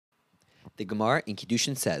The Gemara in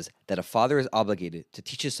Kiddushin says that a father is obligated to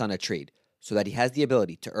teach his son a trade so that he has the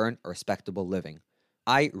ability to earn a respectable living.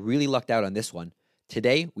 I really lucked out on this one.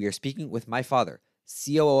 Today, we are speaking with my father,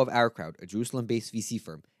 COO of Our Crowd, a Jerusalem-based VC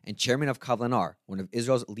firm, and chairman of Kavlanar, one of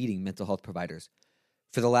Israel's leading mental health providers.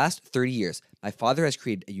 For the last 30 years, my father has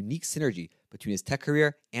created a unique synergy between his tech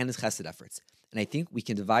career and his chesed efforts, and I think we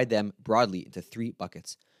can divide them broadly into three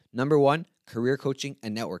buckets. Number one, career coaching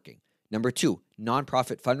and networking. Number two,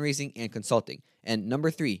 nonprofit fundraising and consulting. And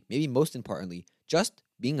number three, maybe most importantly, just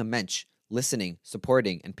being a mensch, listening,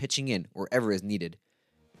 supporting, and pitching in wherever is needed.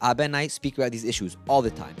 Abba and I speak about these issues all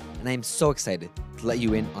the time, and I am so excited to let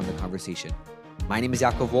you in on the conversation. My name is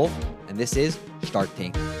Yaakov Wolff, and this is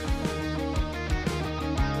Starting.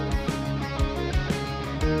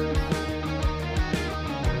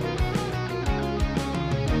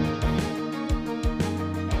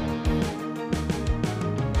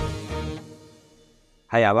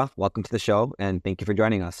 Hi, Abba. Welcome to the show, and thank you for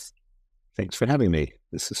joining us. Thanks for having me.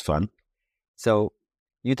 This is fun. So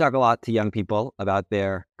you talk a lot to young people about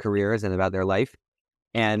their careers and about their life.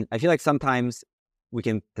 And I feel like sometimes we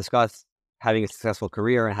can discuss having a successful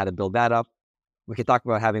career and how to build that up. We can talk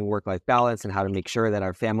about having work-life balance and how to make sure that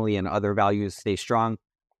our family and other values stay strong.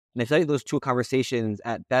 And I feel like those two conversations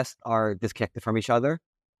at best are disconnected from each other.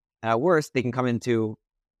 At worst, they can come into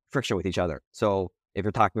friction with each other. So if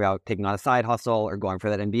you're talking about taking on a side hustle or going for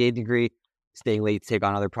that MBA degree, staying late to take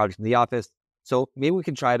on other projects in the office. So maybe we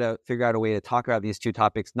can try to figure out a way to talk about these two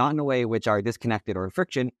topics, not in a way which are disconnected or in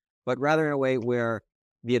friction, but rather in a way where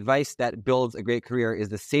the advice that builds a great career is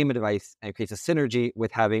the same advice and creates a synergy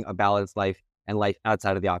with having a balanced life and life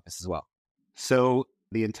outside of the office as well. So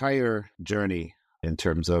the entire journey in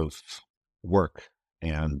terms of work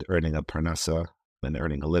and earning a parnasa and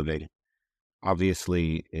earning a living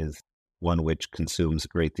obviously is one which consumes a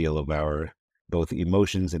great deal of our both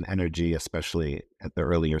emotions and energy, especially at the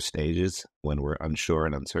earlier stages when we're unsure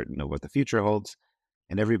and uncertain of what the future holds.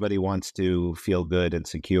 And everybody wants to feel good and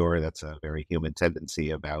secure. That's a very human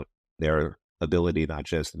tendency about their ability, not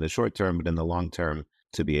just in the short term, but in the long term,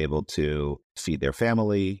 to be able to feed their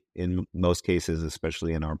family in most cases,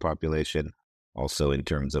 especially in our population. Also in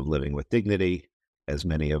terms of living with dignity, as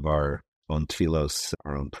many of our own tefillos,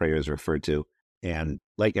 our own prayers refer to. And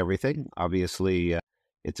like everything, obviously,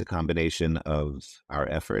 it's a combination of our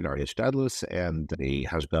effort, our hishtadlus, and the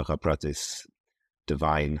hashgacha pratis,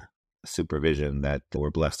 divine supervision that we're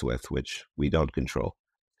blessed with, which we don't control.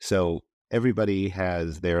 So everybody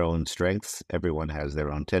has their own strengths, everyone has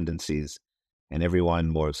their own tendencies, and everyone,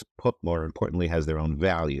 more importantly, has their own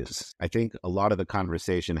values. I think a lot of the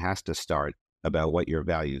conversation has to start about what your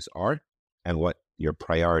values are and what your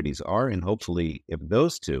priorities are. And hopefully, if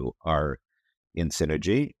those two are in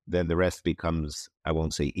synergy, then the rest becomes, I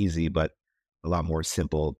won't say easy, but a lot more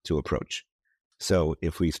simple to approach. So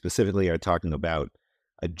if we specifically are talking about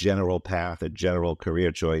a general path, a general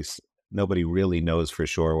career choice, nobody really knows for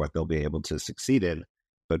sure what they'll be able to succeed in.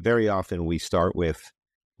 But very often we start with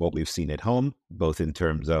what we've seen at home, both in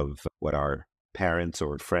terms of what our parents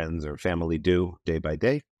or friends or family do day by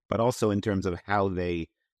day, but also in terms of how they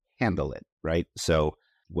handle it, right? So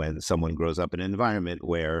when someone grows up in an environment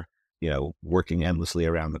where working endlessly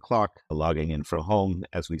around the clock, logging in from home,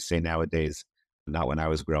 as we say nowadays, not when I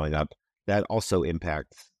was growing up, that also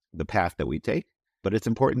impacts the path that we take. But it's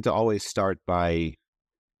important to always start by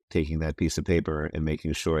taking that piece of paper and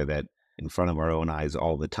making sure that in front of our own eyes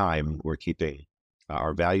all the time, we're keeping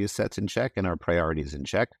our value sets in check and our priorities in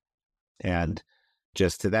check. And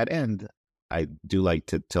just to that end, I do like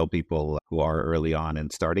to tell people who are early on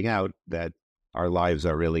and starting out that our lives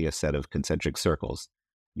are really a set of concentric circles.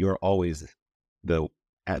 You're always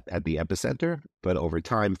at the epicenter, but over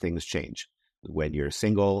time, things change. When you're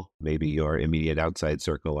single, maybe your immediate outside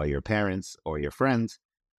circle are your parents or your friends.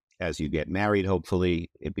 As you get married,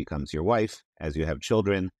 hopefully, it becomes your wife. As you have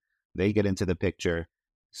children, they get into the picture.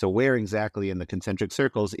 So where exactly in the concentric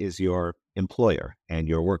circles is your employer and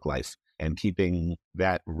your work life? And keeping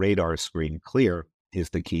that radar screen clear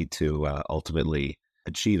is the key to ultimately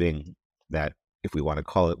achieving that, if we want to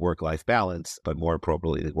call it work-life balance, but more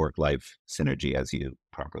appropriately, work-life synergy, as you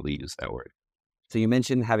properly use that word. So you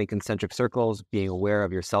mentioned having concentric circles, being aware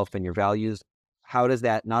of yourself and your values. How does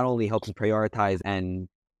that not only help you prioritize and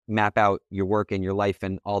map out your work and your life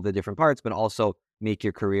and all the different parts, but also make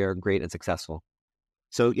your career great and successful?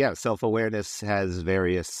 So yeah, self-awareness has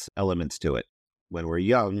various elements to it. When we're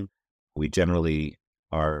young, we generally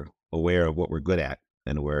are aware of what we're good at,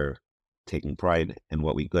 and we're taking pride in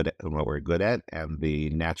what we're good at, and the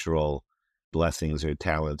natural blessings or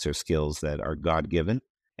talents or skills that are God-given.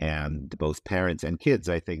 And both parents and kids,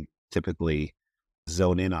 I think, typically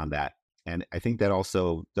zone in on that And I think that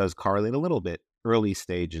also does correlate a little bit early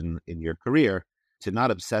stage in your career to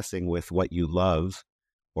not obsessing with what you love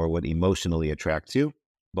or what emotionally attracts you,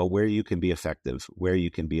 but where you can be effective, where you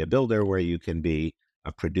can be a builder, where you can be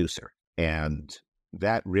a producer. And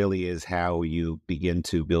that really is how you begin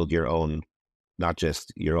to build your own, not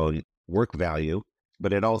just your own work value,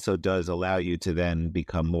 but it also does allow you to then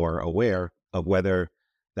become more aware of whether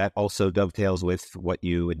that also dovetails with what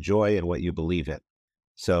you enjoy and what you believe in.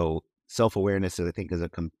 So self-awareness, I think, is a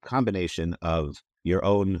combination of your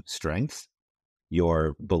own strengths,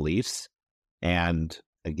 your beliefs, and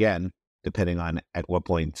again, depending on at what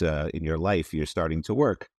point in your life you're starting to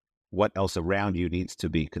work, what else around you needs to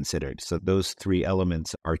be considered. So those three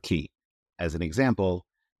elements are key. As an example,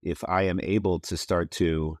 if I am able to start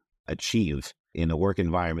to achieve in a work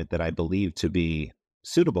environment that I believe to be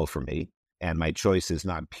suitable for me, and my choice is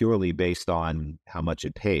not purely based on how much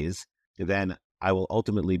it pays, then I will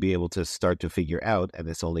ultimately be able to start to figure out, and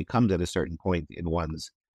this only comes at a certain point in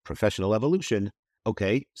one's professional evolution,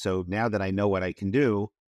 okay, so now that I know what I can do,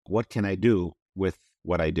 what can I do with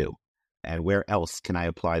what I do? And where else can I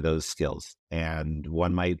apply those skills? And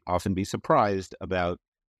one might often be surprised about,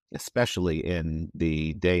 especially in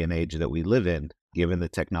the day and age that we live in, given the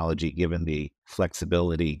technology, given the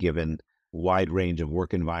flexibility, given wide range of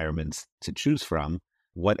work environments to choose from,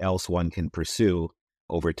 what else one can pursue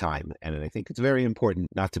over time. And I think it's very important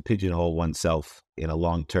not to pigeonhole oneself in a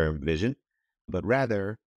long-term vision, but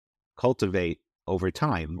rather cultivate over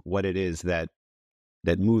time what it is that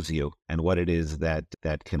moves you and what it is that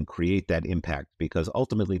can create that impact, because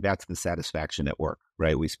ultimately that's the satisfaction at work,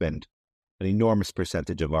 right? We spend an enormous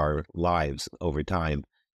percentage of our lives over time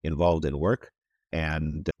involved in work,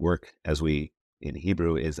 and work, as we in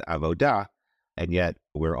Hebrew, is avodah, and yet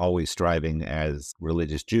we're always striving as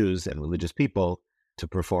religious Jews and religious people to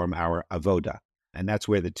perform our avodah, and that's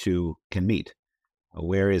where the two can meet.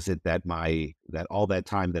 Where is it that that all that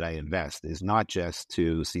time that I invest is not just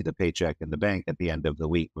to see the paycheck in the bank at the end of the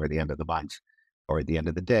week or the end of the month or at the end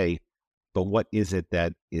of the day, but what is it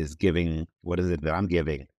that is giving, what is it that I'm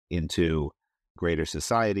giving into greater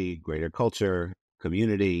society, greater culture,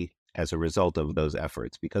 community as a result of those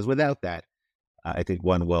efforts? Because without that, I think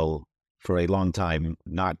one will, for a long time,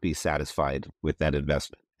 not be satisfied with that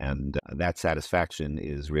investment. And that satisfaction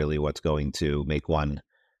is really what's going to make one,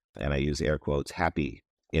 and I use air quotes, happy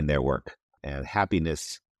in their work. And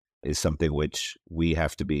happiness is something which we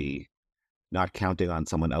have to be not counting on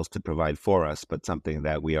someone else to provide for us, but something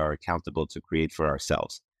that we are accountable to create for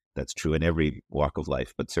ourselves. That's true in every walk of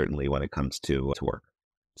life, but certainly when it comes to work.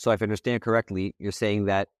 So if I understand correctly, you're saying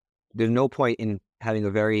that there's no point in having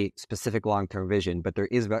a very specific long-term vision, but there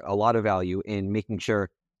is a lot of value in making sure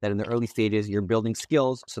that in the early stages, you're building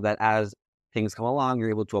skills so that as things come along, you're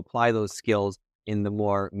able to apply those skills in the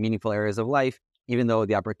more meaningful areas of life, even though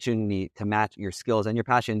the opportunity to match your skills and your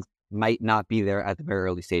passions might not be there at the very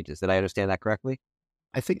early stages. Did I understand that correctly?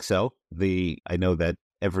 I think so. I know that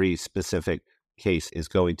every specific case is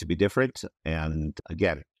going to be different. And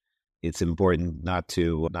again, it's important not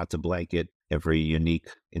to blanket every unique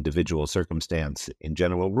individual circumstance in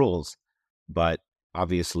general rules. But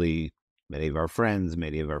obviously, many of our friends,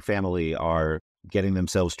 many of our family are getting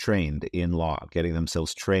themselves trained in law, getting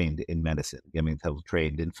themselves trained in medicine, getting themselves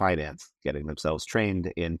trained in finance, getting themselves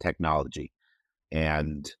trained in technology.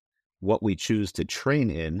 And what we choose to train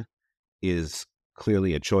in is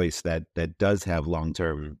clearly a choice that does have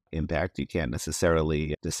long-term impact. You can't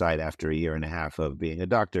necessarily decide after a year and a half of being a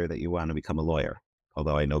doctor that you want to become a lawyer,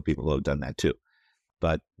 although I know people who have done that too.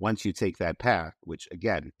 But once you take that path, which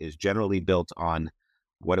again is generally built on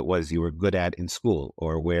what it was you were good at in school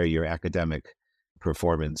or where your academic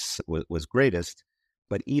performance was greatest,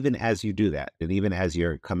 but even as you do that, and even as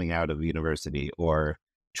you're coming out of university or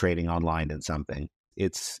training online in something,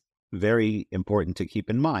 it's very important to keep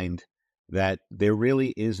in mind that there really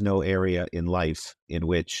is no area in life in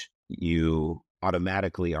which you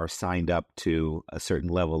automatically are signed up to a certain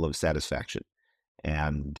level of satisfaction.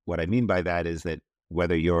 And what I mean by that is that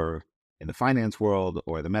whether you're in the finance world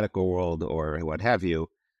or the medical world or what have you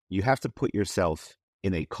have to put yourself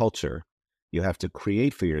in a culture. You have to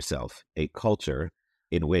create for yourself a culture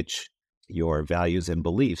in which your values and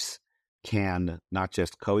beliefs can not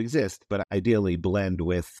just coexist, but ideally blend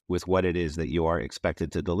with what it is that you are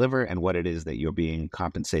expected to deliver and what it is that you're being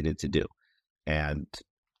compensated to do. And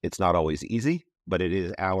it's not always easy, but it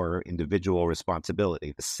is our individual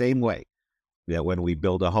responsibility. The same way that when we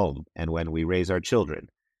build a home and when we raise our children,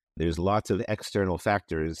 there's lots of external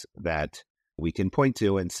factors that we can point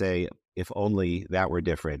to and say, if only that were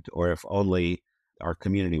different, or if only our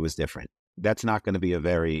community was different. That's not going to be a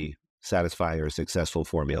very satisfying or successful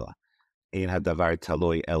formula. Ein hadavar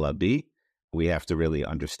taloi ela bi. We have to really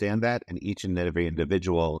understand that. And each and every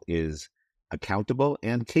individual is accountable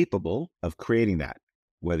and capable of creating that.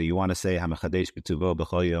 Whether you want to say, "Hamachadesh b'tuvo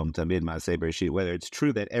b'chol yom tamid ma'aseh bereshit," whether it's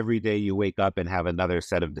true that every day you wake up and have another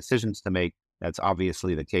set of decisions to make, that's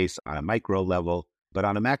obviously the case on a micro level. But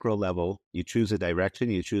on a macro level, you choose a direction,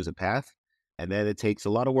 you choose a path, and then it takes a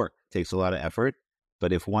lot of work, it takes a lot of effort.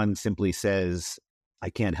 But if one simply says, I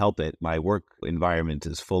can't help it, my work environment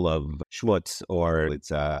is full of schmutz, or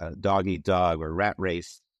it's a dog eat dog or rat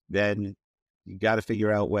race, then you got to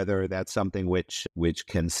figure out whether that's something which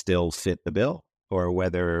can still fit the bill, or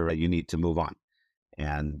whether you need to move on.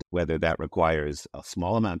 And whether that requires a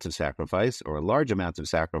small amount of sacrifice or a large amount of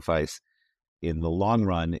sacrifice, in the long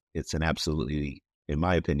run, it's an absolutely, in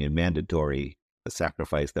my opinion, mandatory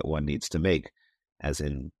sacrifice that one needs to make, as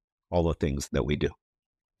in all the things that we do.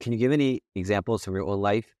 Can you give any examples from your own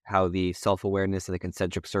life, how the self-awareness and the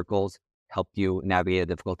concentric circles helped you navigate a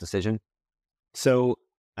difficult decision? So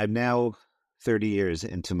I'm now 30 years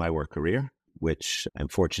into my work career, which I'm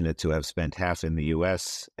fortunate to have spent half in the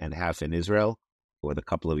US and half in Israel, with a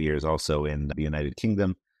couple of years also in the United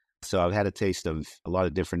Kingdom. So I've had a taste of a lot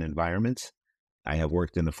of different environments. I have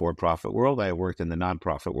worked in the for-profit world. I have worked in the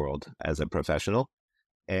nonprofit world as a professional.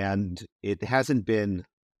 And it hasn't been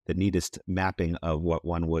the neatest mapping of what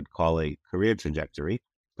one would call a career trajectory.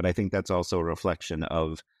 But I think that's also a reflection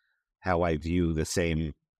of how I view the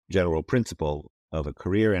same general principle of a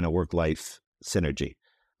career and a work-life synergy.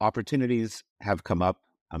 Opportunities have come up.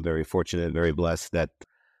 I'm very fortunate, very blessed that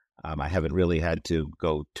I haven't really had to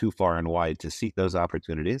go too far and wide to seek those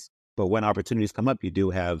opportunities. But when opportunities come up, you do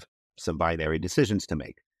have some binary decisions to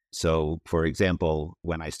make. So, for example,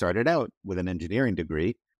 when I started out with an engineering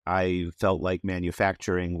degree, I felt like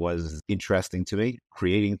manufacturing was interesting to me.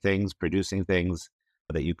 Creating things, producing things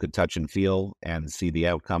that you could touch and feel and see the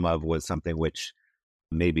outcome of was something which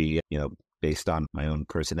maybe, based on my own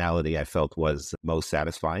personality, I felt was most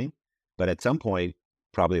satisfying. But at some point,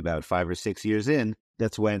 probably about 5 or 6 years in,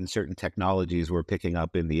 that's when certain technologies were picking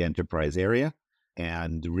up in the enterprise area,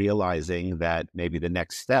 and realizing that maybe the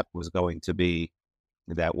next step was going to be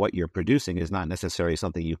that what you're producing is not necessarily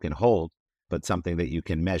something you can hold, but something that you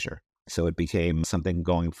can measure. So it became something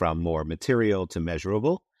going from more material to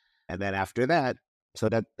measurable. And then after that, so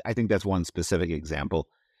that, I think that's one specific example.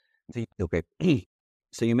 Okay.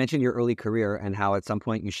 So you mentioned your early career and how at some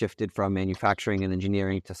point you shifted from manufacturing and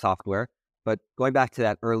engineering to software. But going back to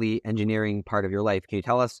that early engineering part of your life, can you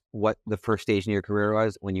tell us what the first stage in your career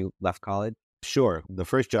was when you left college? Sure. The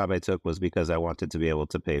first job I took was because I wanted to be able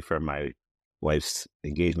to pay for my wife's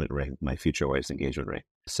engagement ring, my future wife's engagement ring.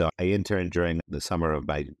 So I interned during the summer of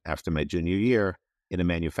after my junior year in a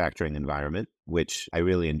manufacturing environment, which I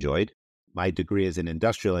really enjoyed. My degree is in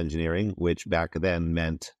industrial engineering, which back then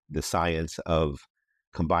meant the science of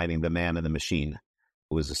combining the man and the machine.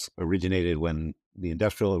 It was originated when the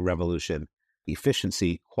Industrial Revolution,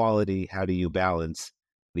 efficiency, quality, how do you balance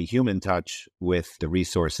the human touch with the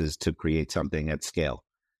resources to create something at scale.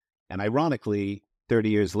 And ironically, 30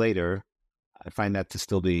 years later, I find that to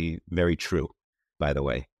still be very true, by the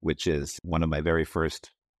way, which is one of my very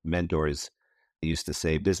first mentors used to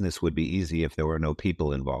say, business would be easy if there were no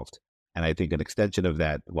people involved. And I think an extension of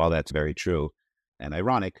that, while that's very true and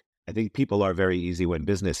ironic, I think people are very easy when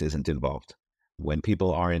business isn't involved. When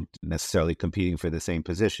people aren't necessarily competing for the same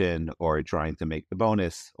position, or trying to make the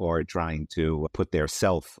bonus, or trying to put their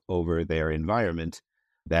self over their environment,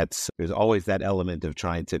 there's always that element of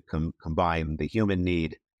trying to combine the human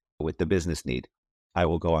need with the business need. I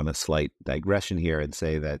will go on a slight digression here and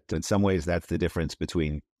say that in some ways that's the difference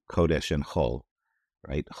between Kodesh and Chol,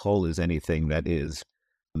 right? Chol is anything that is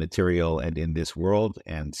material and in this world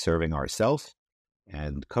and serving ourselves.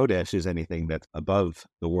 And Kodesh is anything that's above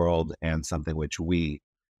the world and something which we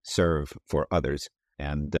serve for others.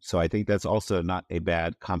 And so I think that's also not a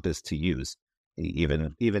bad compass to use.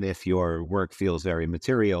 Even if your work feels very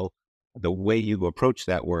material, the way you approach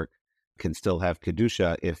that work can still have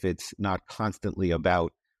Kedusha if it's not constantly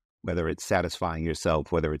about whether it's satisfying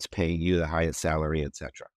yourself, whether it's paying you the highest salary,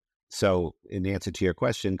 etc. So in answer to your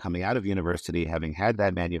question, coming out of university, having had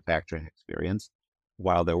that manufacturing experience,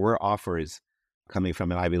 while there were offers coming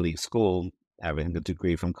from an Ivy League school, having a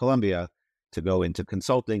degree from Columbia, to go into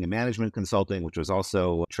consulting and management consulting, which was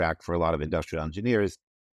also a track for a lot of industrial engineers,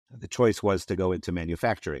 the choice was to go into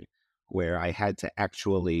manufacturing, where I had to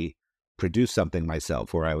actually produce something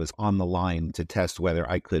myself, where I was on the line to test whether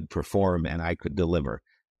I could perform and I could deliver.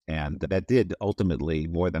 And that did ultimately,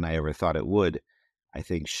 more than I ever thought it would, I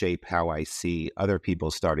think, shape how I see other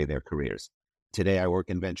people starting their careers. Today, I work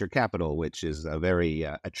in venture capital, which is a very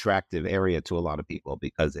attractive area to a lot of people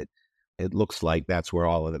because it it looks like that's where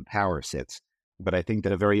all of the power sits. But I think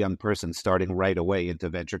that a very young person starting right away into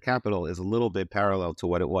venture capital is a little bit parallel to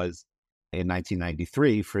what it was in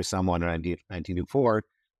 1993 for someone in 1994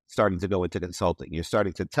 starting to go into consulting. You're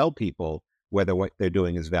starting to tell people whether what they're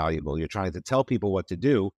doing is valuable. You're trying to tell people what to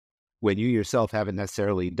do when you yourself haven't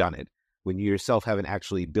necessarily done it. When you yourself haven't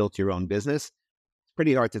actually built your own business, it's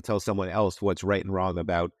pretty hard to tell someone else what's right and wrong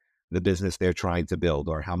about the business they're trying to build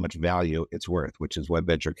or how much value it's worth, which is what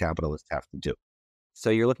venture capitalists have to do. So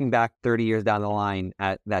you're looking back 30 years down the line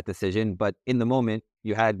at that decision, but in the moment,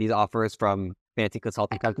 you had these offers from fancy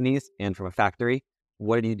consulting companies and from a factory.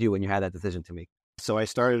 What did you do when you had that decision to make? So I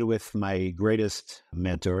started with my greatest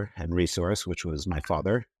mentor and resource, which was my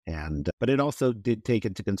father. But it also did take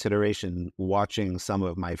into consideration watching some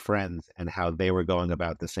of my friends and how they were going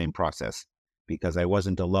about the same process, because I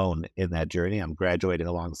wasn't alone in that journey. I'm graduating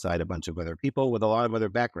alongside a bunch of other people with a lot of other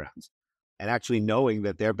backgrounds. And actually knowing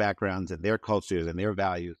that their backgrounds and their cultures and their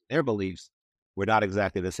values, their beliefs were not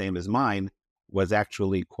exactly the same as mine was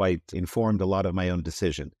actually quite informed a lot of my own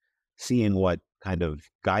decision. Seeing what kind of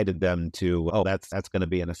guided them to, oh, that's going to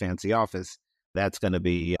be in a fancy office. That's going to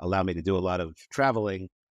be allow me to do a lot of traveling.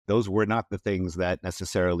 Those were not the things that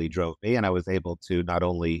necessarily drove me. And I was able to not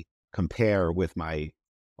only compare with my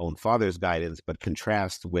own father's guidance, but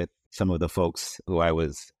contrast with some of the folks who I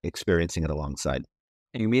was experiencing it alongside.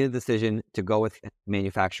 And you made a decision to go with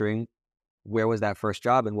manufacturing. Where was that first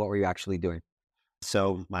job and what were you actually doing?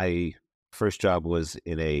 So my first job was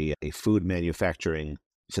in a food manufacturing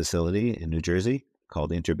facility in New Jersey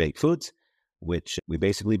called Interbake Foods, which we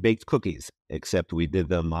basically baked cookies, except we did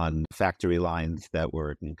them on factory lines that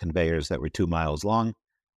were in conveyors that were 2 miles long.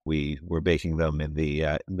 We were baking them in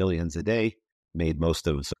the millions a day, made most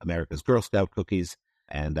of America's Girl Scout cookies,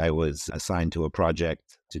 and I was assigned to a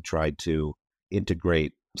project to try to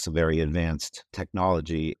integrate some very advanced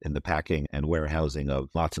technology in the packing and warehousing of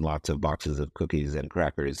lots and lots of boxes of cookies and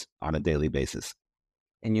crackers on a daily basis.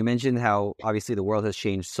 And you mentioned how obviously the world has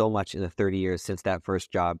changed so much in the 30 years since that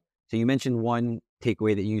first job. So you mentioned one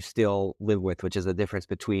takeaway that you still live with, which is the difference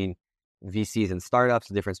between VCs and startups,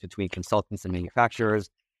 the difference between consultants and manufacturers.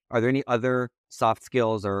 Are there any other soft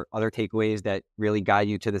skills or other takeaways that really guide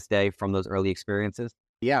you to this day from those early experiences?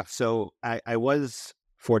 Yeah, so I was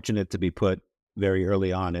fortunate to be put very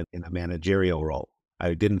early on in a managerial role.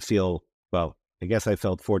 I didn't feel, well, I guess I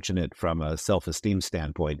felt fortunate from a self-esteem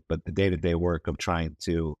standpoint, but the day-to-day work of trying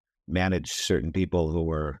to manage certain people who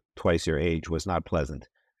were twice your age was not pleasant.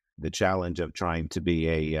 The challenge of trying to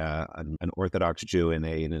be an Orthodox Jew in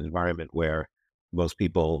an environment where most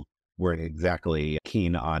people weren't exactly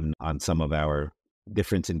keen on some of our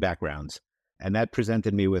difference in backgrounds. And that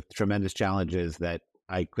presented me with tremendous challenges that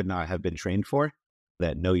I could not have been trained for,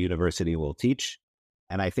 that no university will teach.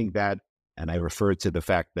 And I think that, and I refer to the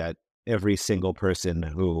fact that every single person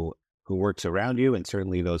who works around you, and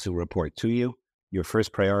certainly those who report to you, your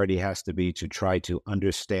first priority has to be to try to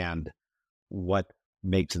understand what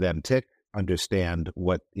makes them tick, understand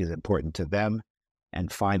what is important to them,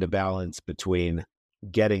 and find a balance between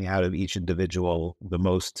getting out of each individual the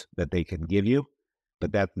most that they can give you.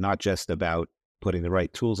 But that's not just about putting the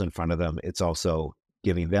right tools in front of them. It's also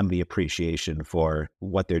giving them the appreciation for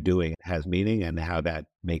what they're doing has meaning and how that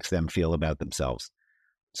makes them feel about themselves.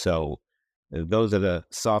 So those are the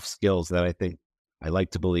soft skills that I think I like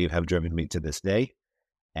to believe have driven me to this day.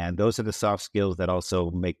 And those are the soft skills that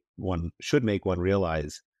also should make one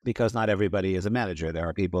realize, because not everybody is a manager. There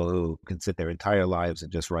are people who can sit their entire lives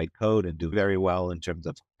and just write code and do very well in terms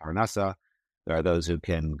of parnasa. There are those who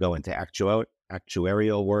can go into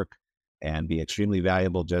actuarial work and be extremely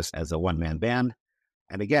valuable just as a one-man band.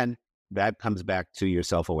 And again, that comes back to your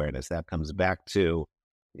self-awareness. That comes back to,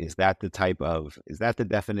 is that part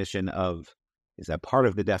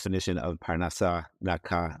of the definition of parnasa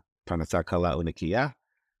kala unikiya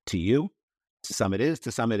to you? To some it is,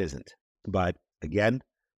 to some it isn't. But again,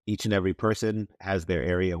 each and every person has their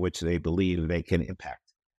area which they believe they can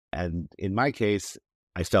impact. And in my case,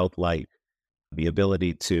 I felt like the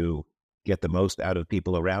ability to get the most out of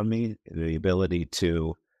people around me, the ability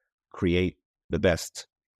to create the best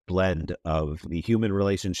blend of the human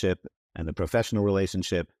relationship and the professional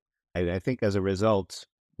relationship. I think as a result,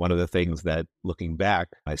 one of the things that looking back,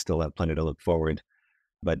 I still have plenty to look forward,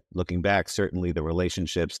 but looking back, certainly the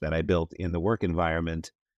relationships that I built in the work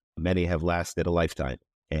environment, many have lasted a lifetime.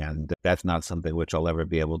 And that's not something which I'll ever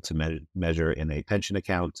be able to measure in a pension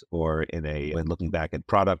account or when looking back at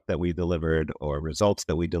product that we delivered or results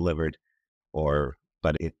that we delivered,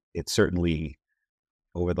 but it certainly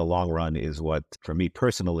over the long run is what, for me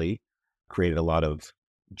personally, created a lot of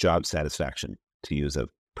job satisfaction, to use a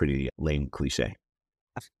pretty lame cliche.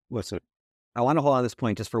 What's it? I want to hold on to this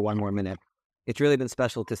point just for one more minute. It's really been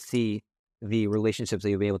special to see the relationships that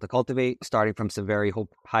you'll be able to cultivate, starting from some very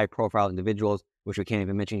high profile individuals, which we can't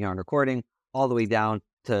even mention here on recording, all the way down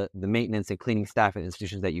to the maintenance and cleaning staff at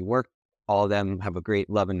institutions that you work. All of them have a great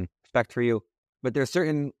love and respect for you. But there are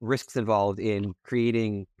certain risks involved in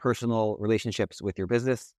creating personal relationships with your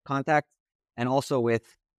business contacts and also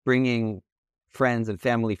with bringing friends and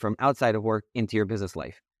family from outside of work into your business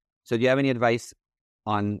life. So do you have any advice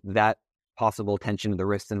on that possible tension of the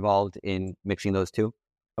risks involved in mixing those two?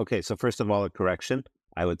 Okay, so first of all, a correction.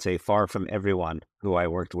 I would say far from everyone who I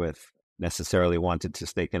worked with necessarily wanted to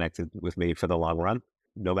stay connected with me for the long run.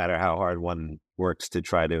 No matter how hard one works to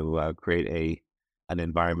try to create an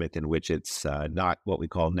environment in which it's not what we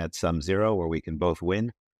call net sum zero, where we can both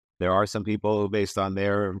win. There are some people who, based on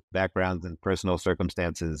their backgrounds and personal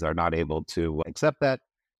circumstances, are not able to accept that.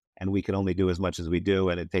 And we can only do as much as we do.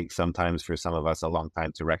 And it takes sometimes for some of us a long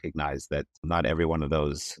time to recognize that not every one of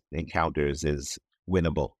those encounters is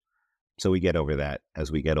winnable. So we get over that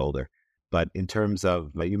as we get older. But in terms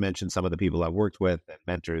of, you mentioned some of the people I've worked with and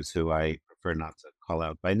mentors who I prefer not to call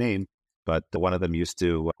out by name, but one of them used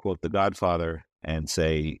to quote The Godfather and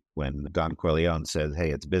say, when Don Corleone says,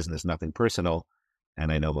 hey, it's business, nothing personal.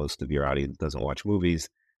 And I know most of your audience doesn't watch movies,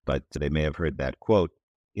 but they may have heard that quote.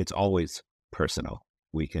 It's always personal.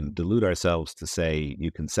 We can delude ourselves to say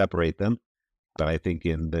you can separate them. But I think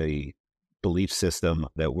in the belief system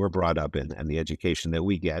that we're brought up in and the education that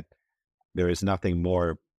we get, there is nothing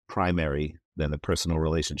more primary than the personal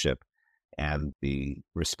relationship and the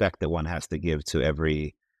respect that one has to give to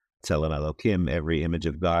every Tzelem Elohim, every image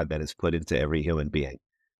of God that is put into every human being.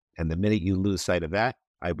 And the minute you lose sight of that,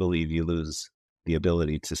 I believe you lose the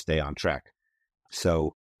ability to stay on track.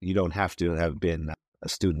 So you don't have to have been a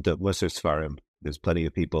student of Musar Sfarim. There's plenty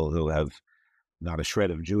of people who have not a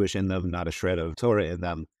shred of Jewish in them, not a shred of Torah in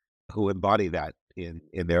them, who embody that in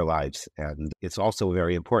their lives. And it's also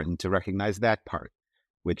very important to recognize that part,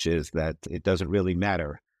 which is that it doesn't really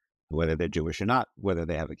matter whether they're Jewish or not, whether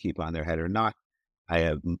they have a kippah on their head or not. I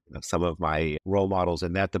have some of my role models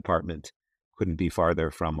in that department couldn't be farther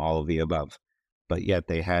from all of the above. But yet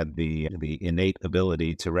they had the innate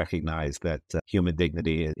ability to recognize that human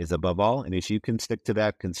dignity is above all. And if you can stick to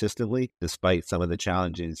that consistently, despite some of the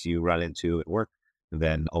challenges you run into at work,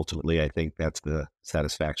 then ultimately I think that's the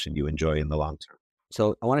satisfaction you enjoy in the long term.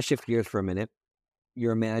 So I want to shift gears for a minute.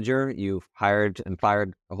 You're a manager, you've hired and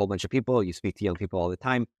fired a whole bunch of people, you speak to young people all the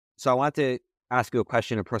time. So I want to ask you a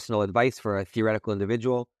question of personal advice for a theoretical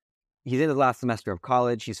individual. He's in his last semester of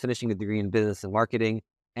college, he's finishing a degree in business and marketing,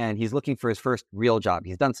 and he's looking for his first real job.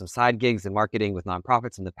 He's done some side gigs in marketing with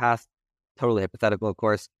nonprofits in the past, totally hypothetical, of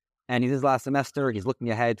course. And he's his last semester, he's looking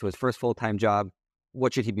ahead to his first full-time job.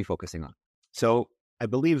 What should he be focusing on? So I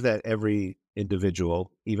believe that every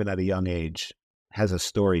individual, even at a young age, has a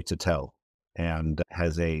story to tell and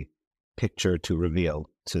has a picture to reveal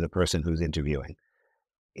to the person who's interviewing.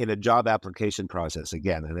 In a job application process,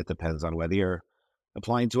 again, and it depends on whether you're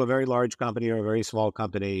applying to a very large company or a very small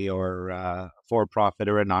company or a for-profit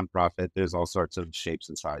or a nonprofit, there's all sorts of shapes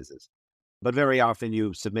and sizes. But very often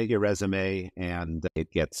you submit your resume and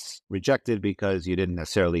it gets rejected because you didn't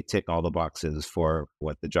necessarily tick all the boxes for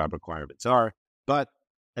what the job requirements are. But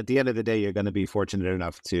at the end of the day, you're going to be fortunate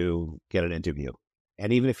enough to get an interview.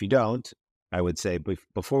 And even if you don't, I would say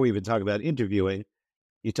before we even talk about interviewing,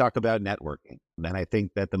 you talk about networking. And I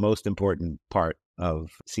think that the most important part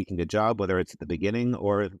of seeking a job, whether it's at the beginning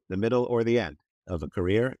or the middle or the end of a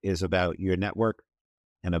career, is about your network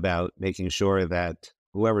and about making sure that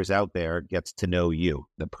whoever's out there gets to know you,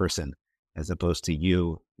 the person, as opposed to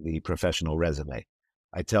you, the professional resume.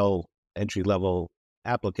 I tell entry-level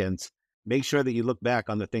applicants, make sure that you look back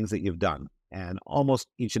on the things that you've done. And almost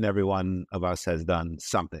each and every one of us has done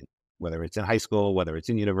something, whether it's in high school, whether it's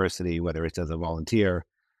in university, whether it's as a volunteer,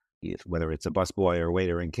 whether it's a busboy or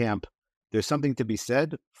waiter in camp. There's something to be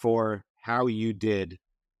said for how you did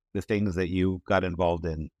the things that you got involved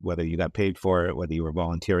in, whether you got paid for it, whether you were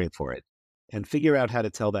volunteering for it, and figure out how to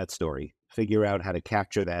tell that story, figure out how to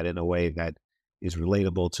capture that in a way that is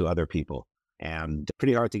relatable to other people. And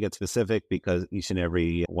pretty hard to get specific because each and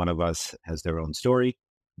every one of us has their own story.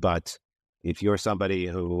 But if you're somebody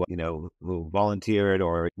who, who volunteered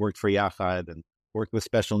or worked for Yachad and worked with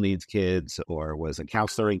special needs kids, or was a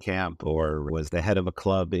counselor in camp, or was the head of a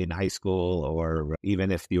club in high school, or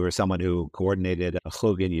even if you were someone who coordinated a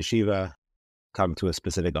chug in yeshiva, come to a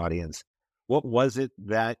specific audience, what was it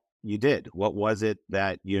that you did? What was it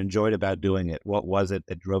that you enjoyed about doing it? What was it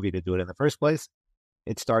that drove you to do it in the first place?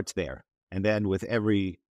 It starts there. And then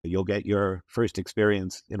you'll get your first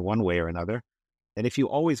experience in one way or another. And if you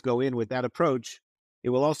always go in with that approach, it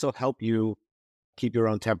will also help you keep your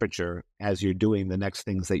own temperature as you're doing the next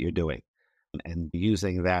things that you're doing, and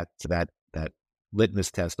using that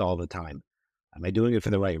litmus test all the time. Am I doing it for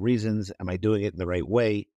the right reasons? Am I doing it in the right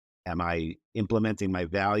way? Am I implementing my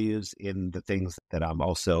values in the things that I'm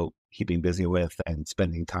also keeping busy with and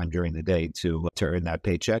spending time during the day to earn that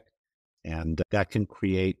paycheck? And that can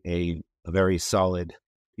create a very solid,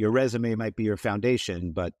 your resume might be your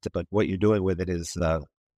foundation, but what you're doing with it is the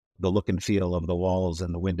look and feel of the walls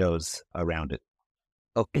and the windows around it.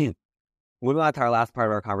 Okay. Moving on to our last part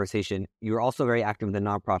of our conversation, you're also very active in the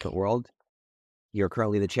nonprofit world. You're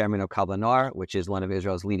currently the chairman of Kabbalah Nar, which is one of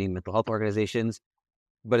Israel's leading mental health organizations.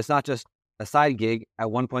 But it's not just a side gig.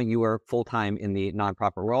 At one point, you were full-time in the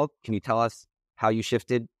nonprofit world. Can you tell us how you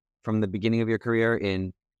shifted from the beginning of your career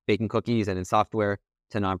in baking cookies and in software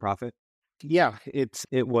to nonprofit? Yeah, it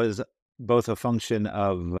was both a function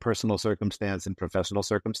of personal circumstance and professional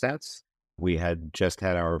circumstance. We had just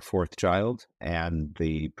had our fourth child, and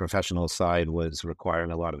the professional side was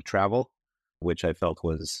requiring a lot of travel, which I felt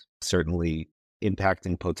was certainly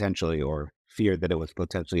impacting potentially, or feared that it was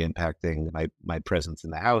potentially impacting my presence in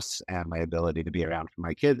the house and my ability to be around for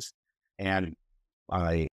my kids. And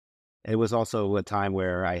it was also a time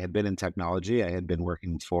where I had been in technology. I had been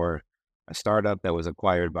working for a startup that was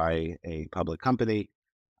acquired by a public company,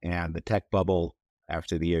 and the tech bubble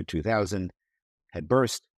after the year 2000 had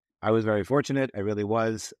burst. I was very fortunate. I really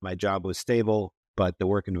was. My job was stable, but the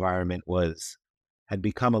work environment had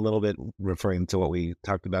become a little bit, referring to what we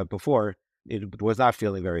talked about before, it was not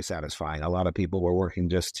feeling very satisfying. A lot of people were working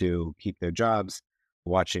just to keep their jobs.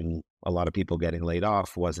 Watching a lot of people getting laid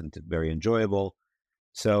off wasn't very enjoyable.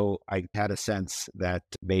 So I had a sense that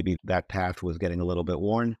maybe that path was getting a little bit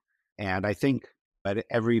worn. And I think at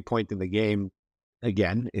every point in the game,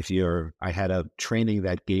 again, I had a training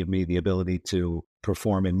that gave me the ability to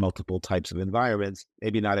perform in multiple types of environments.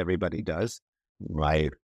 Maybe not everybody does. My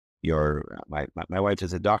wife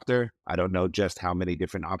is a doctor. I don't know just how many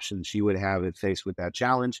different options she would have if faced with that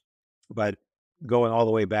challenge. But going all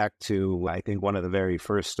the way back to, I think, one of the very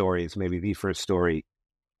first stories, maybe the first story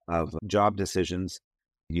of job decisions,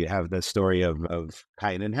 you have the story of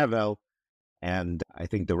Cain and Hevel. And I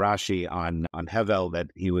think the Rashi on Hevel,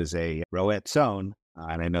 that he was a roet son.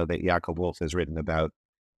 And I know that Yaakov Wolff has written about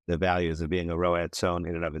the values of being a roet son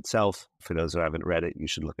in and of itself. For those who haven't read it, you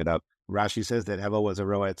should look it up. Rashi says that Hevel was a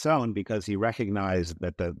roet son because he recognized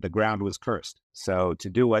that the ground was cursed. So to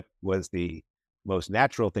do what was the most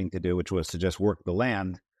natural thing to do, which was to just work the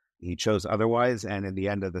land, he chose otherwise. And in the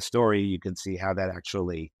end of the story, you can see how that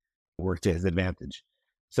actually worked to his advantage.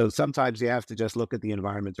 So sometimes you have to just look at the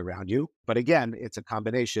environment around you. But again, it's a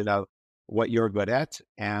combination of what you're good at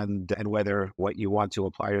and whether what you want to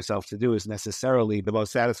apply yourself to do is necessarily the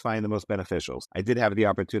most satisfying, the most beneficial. I did have the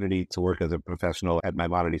opportunity to work as a professional at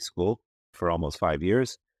Maimonides School for almost 5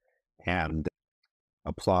 years and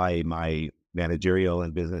apply my managerial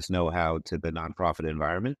and business know-how to the nonprofit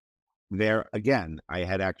environment. There, again, I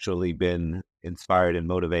had actually been inspired and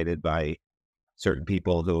motivated by certain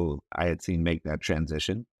people who I had seen make that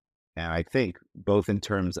transition. And I think both in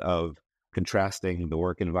terms of contrasting the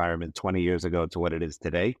work environment 20 years ago to what it is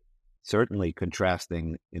today, certainly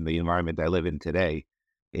contrasting in the environment I live in today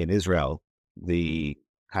in Israel, the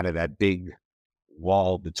kind of that big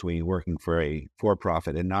wall between working for a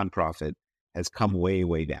for-profit and nonprofit has come way,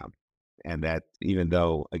 way down. And that even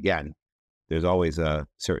though, again, there's always a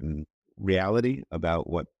certain reality about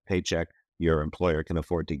what paycheck your employer can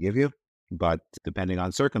afford to give you, but depending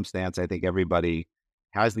on circumstance, I think everybody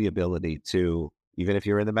has the ability to, even if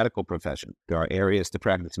you're in the medical profession, there are areas to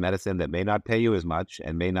practice medicine that may not pay you as much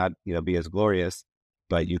and may not, be as glorious,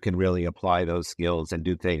 but you can really apply those skills and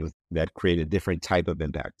do things that create a different type of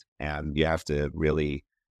impact. And you have to really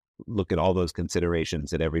look at all those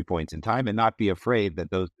considerations at every point in time and not be afraid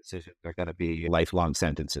that those decisions are going to be lifelong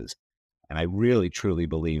sentences. And I really, truly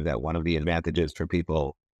believe that one of the advantages for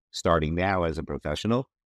people starting now as a professional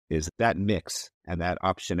is that mix and that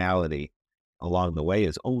optionality along the way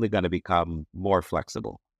is only going to become more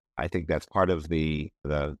flexible. I think that's part of the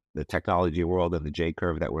technology world and the J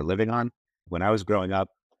curve that we're living on. When I was growing up,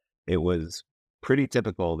 it was pretty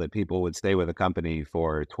typical that people would stay with a company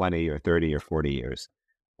for 20 or 30 or 40 years.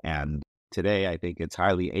 And today, I think it's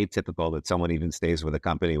highly atypical that someone even stays with a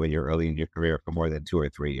company when you're early in your career for more than 2 or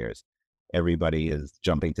 3 years. Everybody is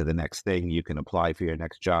jumping to the next thing. You can apply for your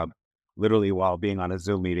next job. Literally, while being on a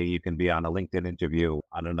Zoom meeting, you can be on a LinkedIn interview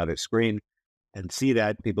on another screen, and see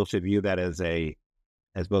that people should view that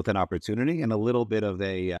as both an opportunity and a little bit of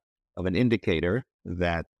an indicator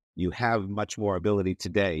that you have much more ability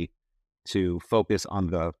today to focus on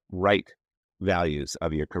the right values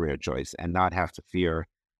of your career choice and not have to fear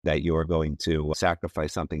that you're going to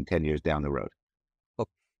sacrifice something 10 years down the road.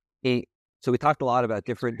 Okay. So we talked a lot about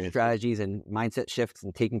different Experiences. strategies and mindset shifts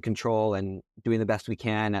and taking control and doing the best we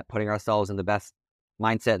can at putting ourselves in the best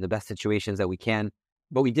mindset and the best situations that we can.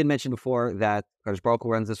 But we did mention before that Kadosh Baruch Hu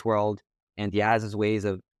runs this world and he has his ways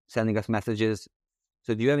of sending us messages.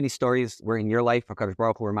 So do you have any stories where in your life Kadosh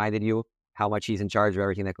Baruch Hu reminded you how much he's in charge of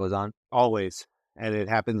everything that goes on? Always. And it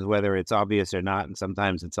happens whether it's obvious or not. And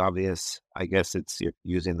sometimes it's obvious. I guess you're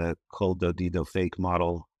using the kol dodido fake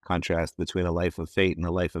model contrast between a life of fate and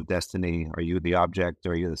a life of destiny. Are you the object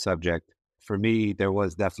or are you the subject? For me, there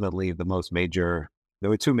was definitely there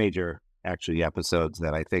were two major actually episodes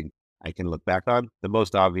that I think I can look back on. The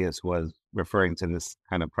most obvious was referring to this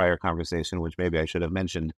kind of prior conversation, which maybe I should have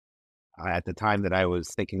mentioned. At the time that I was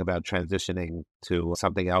thinking about transitioning to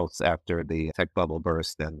something else after the tech bubble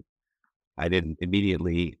burst, and I didn't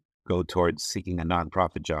immediately go towards seeking a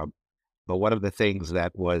nonprofit job. But one of the things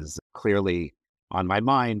that was clearly on my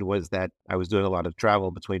mind was that I was doing a lot of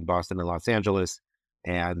travel between Boston and Los Angeles.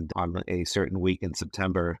 And on a certain week in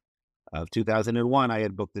September of 2001, I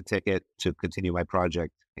had booked a ticket to continue my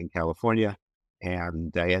project in California.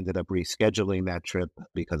 And I ended up rescheduling that trip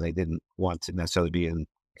because I didn't want to necessarily be in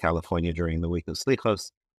California during the week of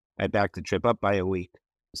Slichos. I backed the trip up by a week.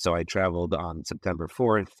 So I traveled on September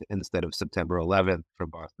 4th instead of September 11th from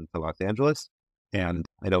Boston to Los Angeles. And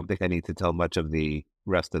I don't think I need to tell much of the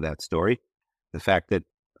rest of that story. The fact that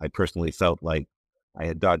I personally felt like I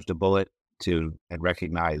had dodged a bullet and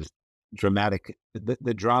recognized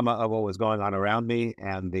the drama of what was going on around me,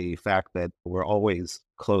 and the fact that we're always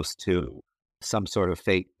close to some sort of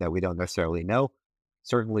fate that we don't necessarily know,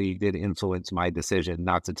 certainly did influence my decision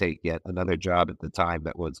not to take yet another job at the time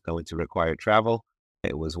that was going to require travel.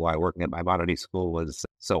 It was why working at Maimonides school was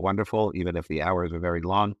so wonderful, even if the hours were very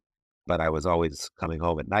long. But I was always coming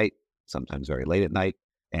home at night, sometimes very late at night.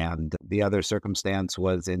 And the other circumstance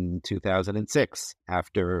was in 2006, a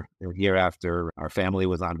year after our family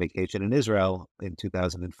was on vacation in Israel in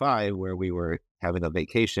 2005, where we were having a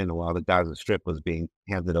vacation while the Gaza Strip was being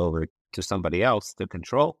handed over to somebody else to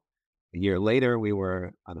control. A year later, we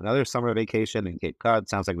were on another summer vacation in Cape Cod.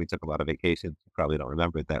 Sounds like we took a lot of vacations. You probably don't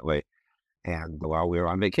remember it that way. And while we were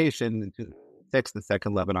on vacation in 2006, the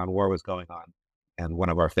Second Lebanon War was going on, and one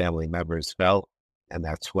of our family members fell. And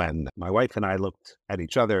that's when my wife and I looked at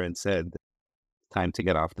each other and said, time to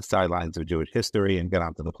get off the sidelines of Jewish history and get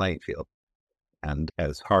onto the playing field. And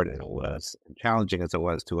as hard as it was, and challenging as it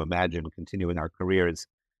was to imagine continuing our careers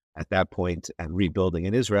at that point and rebuilding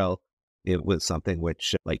in Israel, it was something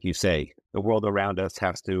which, like you say, the world around us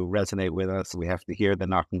has to resonate with us. We have to hear the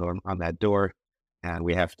knocking on that door, and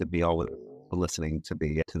we have to be always listening to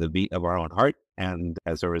the beat of our own heart. And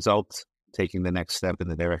as a result, taking the next step in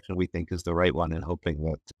the direction we think is the right one, and hoping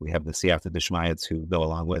that we have the siyata d'shmayas who go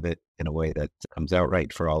along with it in a way that comes out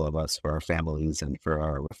right for all of us, for our families, and for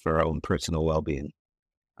our own personal well-being.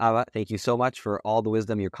 Ava, thank you so much for all the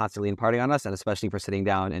wisdom you're constantly imparting on us, and especially for sitting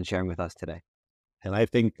down and sharing with us today. And I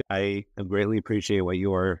think I greatly appreciate what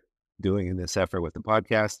you are doing in this effort with the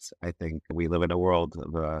podcasts. I think we live in a world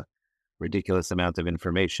of a ridiculous amount of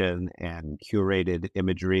information and curated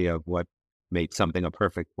imagery of what makes something a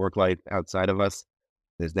perfect work life outside of us.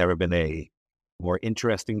 There's never been a more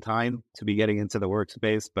interesting time to be getting into the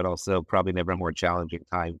workspace, but also probably never a more challenging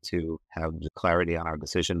time to have clarity on our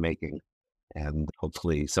decision making. And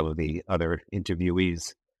hopefully some of the other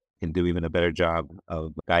interviewees can do even a better job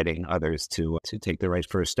of guiding others to take the right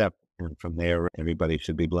first step. And from there, everybody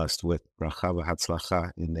should be blessed with bracha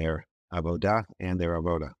v'hatzlacha in their avodah and their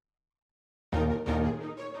avodah.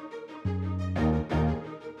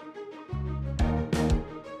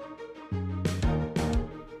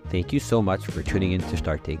 Thank you so much for tuning in to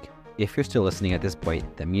Start Take. If you're still listening at this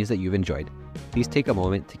point, that means that you've enjoyed. Please take a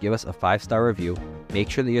moment to give us a 5-star review, make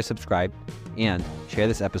sure that you're subscribed, and share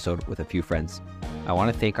this episode with a few friends. I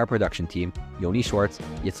want to thank our production team, Yoni Schwartz,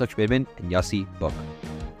 Yitzhak Schmidman, and Yossi Book.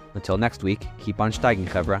 Until next week, keep on steiging,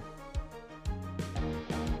 Chevra.